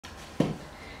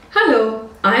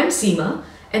Seema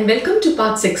and welcome to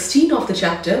part 16 of the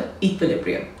chapter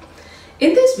Equilibrium.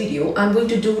 In this video, I'm going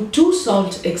to do two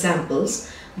solved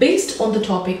examples based on the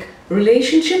topic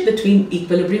relationship between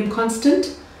equilibrium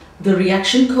constant, the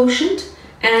reaction quotient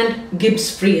and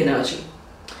Gibbs free energy.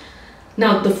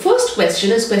 Now the first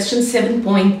question is question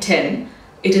 7.10.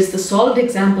 It is the solved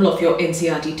example of your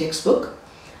NCERT textbook.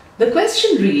 The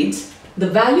question reads, the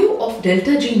value of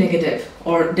delta G negative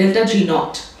or delta G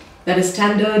naught, that is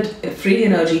standard free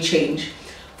energy change,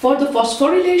 for the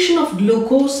phosphorylation of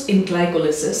glucose in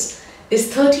glycolysis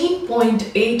is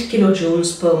 13.8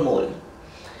 kilojoules per mole.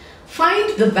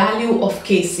 Find the value of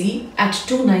Kc at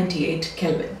 298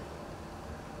 Kelvin.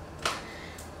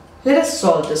 Let us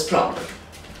solve this problem.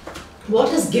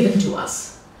 What is given to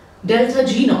us? Delta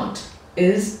G naught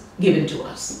is given to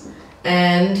us,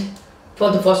 and for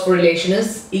the phosphorylation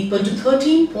is equal to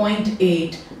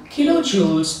 13.8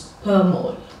 kilojoules per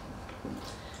mole.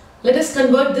 Let us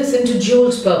convert this into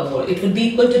joules per mole. It will be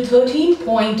equal to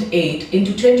 13.8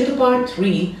 into 10 to the power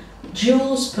 3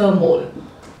 joules per mole.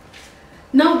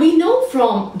 Now we know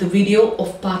from the video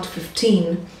of part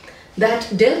 15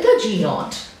 that delta G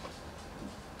naught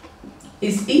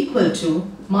is equal to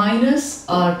minus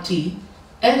RT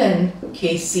ln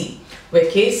Kc, where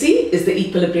Kc is the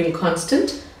equilibrium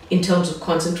constant in terms of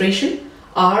concentration,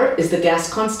 R is the gas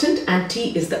constant and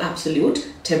T is the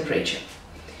absolute temperature.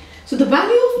 So the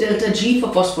value of delta G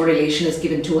for phosphorylation is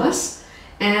given to us,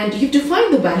 and you have to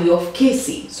find the value of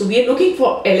Kc. So we are looking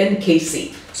for ln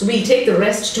Kc. So we'll take the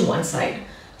rest to one side.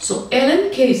 So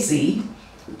ln Kc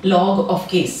log of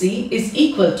Kc is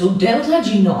equal to delta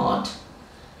G naught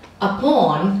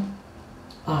upon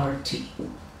RT.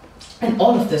 And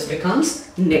all of this becomes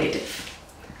negative,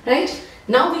 right?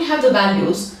 Now we have the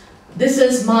values. This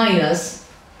is minus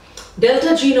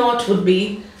delta G naught would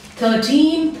be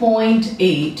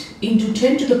 13.8 into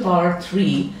 10 to the power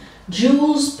 3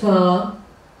 joules per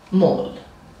mole,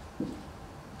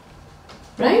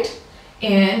 right?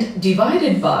 And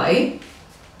divided by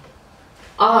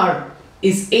R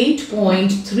is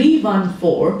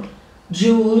 8.314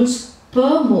 joules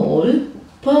per mole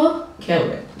per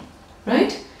Kelvin,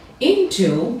 right?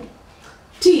 Into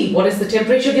T, what is the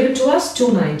temperature given to us?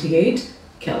 298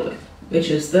 Kelvin, which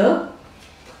is the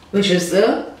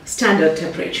standard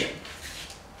temperature.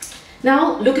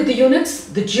 Now look at the units.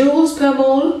 The joules per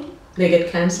mole, they get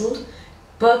cancelled.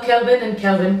 Per Kelvin and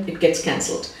Kelvin, it gets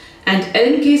cancelled. And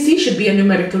ln Kc should be a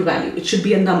numerical value. It should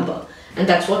be a number. And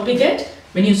that's what we get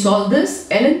when you solve this.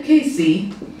 Ln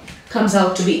Kc comes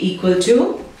out to be equal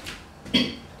to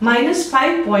minus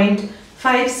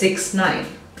 5.569.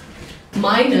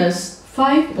 Minus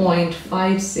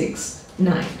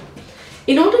 5.569.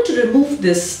 In order to remove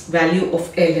this value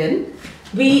of ln,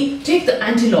 we take the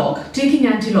antilog, taking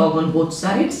antilog on both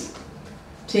sides,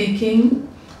 taking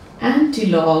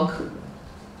antilog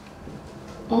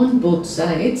on both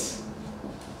sides,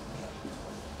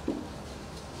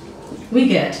 we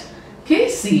get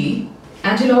Kc,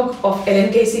 antilog of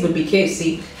ln Kc will be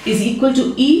Kc, is equal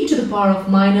to e to the power of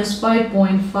minus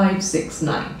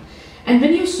 5.569. And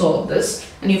when you solve this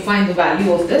and you find the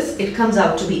value of this, it comes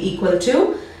out to be equal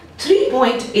to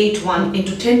 3.81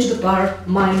 into 10 to the power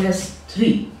minus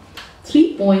 3.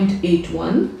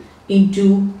 3.81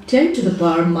 into 10 to the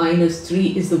power minus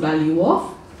 3 is the value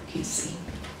of Kc,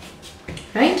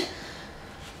 right?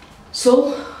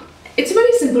 So it's a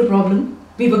very simple problem.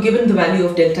 We were given the value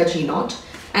of delta G naught,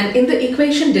 and in the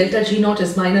equation delta G naught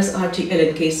is minus RT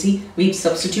ln Kc. We've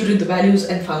substituted the values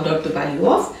and found out the value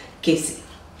of Kc.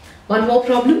 One more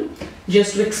problem,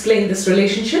 just to explain this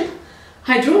relationship.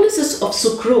 Hydrolysis of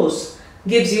sucrose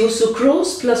gives you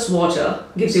sucrose plus water,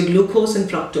 gives you glucose and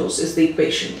fructose is the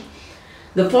equation.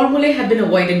 The formulae have been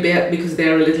avoided because they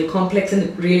are a little complex, and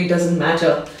it really doesn't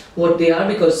matter what they are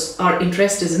because our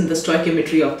interest is in the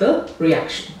stoichiometry of the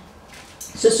reaction.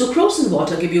 So sucrose and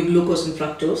water give you glucose and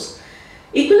fructose.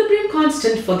 Equilibrium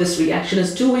constant for this reaction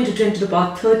is 2 into 10 to the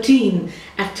power 13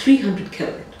 at 300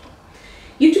 Kelvin.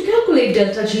 You have to calculate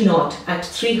delta G naught at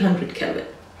 300 Kelvin.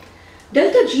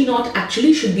 Delta G naught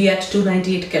actually should be at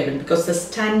 298 Kelvin because the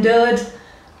standard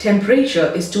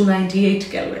temperature is 298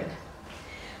 Kelvin.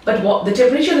 But the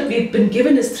temperature that we've been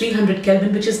given is 300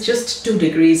 Kelvin, which is just 2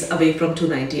 degrees away from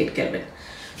 298 Kelvin.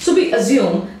 So we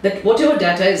assume that whatever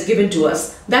data is given to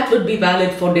us, that would be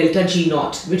valid for delta G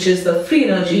naught, which is the free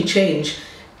energy change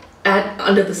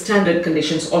under the standard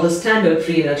conditions or the standard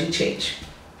free energy change.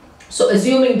 So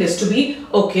assuming this to be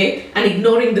okay and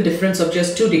ignoring the difference of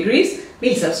just 2 degrees,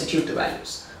 we'll substitute the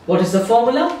values. What is the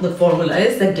formula? The formula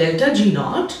is that delta G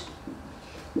naught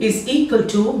is equal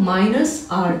to minus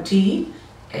RT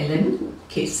ln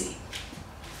Kc,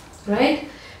 right?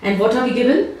 And what are we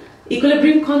given?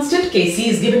 equilibrium constant Kc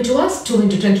is given to us, 2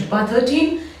 into 10 to the power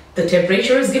 13. The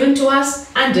temperature is given to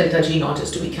us and delta G naught is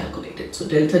to be calculated. So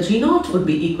delta G naught would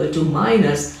be equal to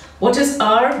minus, what is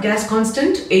our gas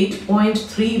constant?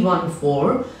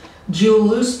 8.314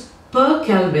 joules per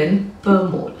Kelvin per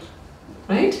mole,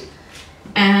 right?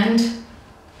 And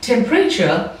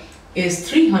temperature is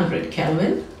 300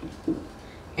 Kelvin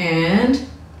and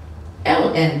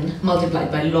Ln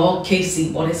multiplied by log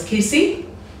Kc. What is Kc?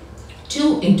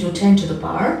 2 into 10 to the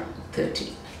power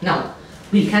 13. Now,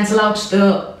 we'll cancel out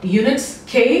the units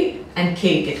K and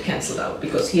K get cancelled out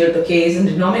because here the K is in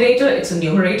denominator, it's a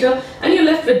numerator, and you're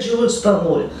left with joules per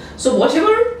mole. So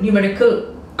whatever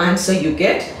numerical answer you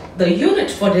get, the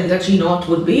unit for delta G naught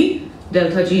would be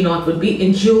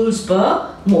in joules per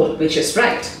mole, which is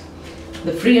right.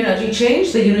 The free energy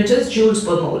change, the unit is joules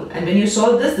per mole. And when you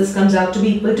solve this, this comes out to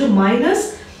be equal to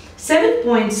minus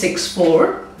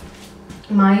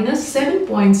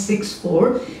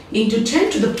 7.64 into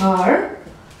 10 to the power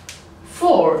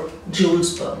 4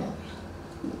 joules per mole.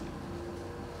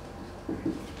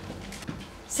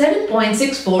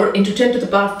 7.64 into 10 to the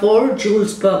power 4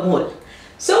 joules per mole.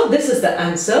 So this is the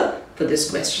answer for this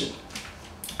question.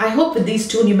 I hope with these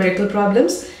two numerical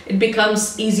problems, it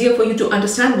becomes easier for you to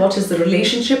understand what is the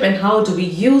relationship and how do we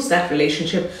use that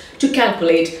relationship to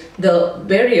calculate the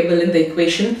variable in the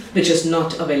equation which is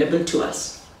not available to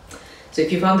us. So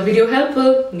if you found the video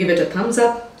helpful, give it a thumbs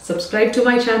up, subscribe to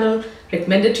my channel,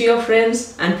 recommend it to your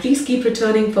friends, and please keep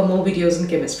returning for more videos in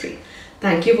chemistry.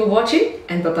 Thank you for watching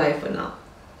and bye-bye for now.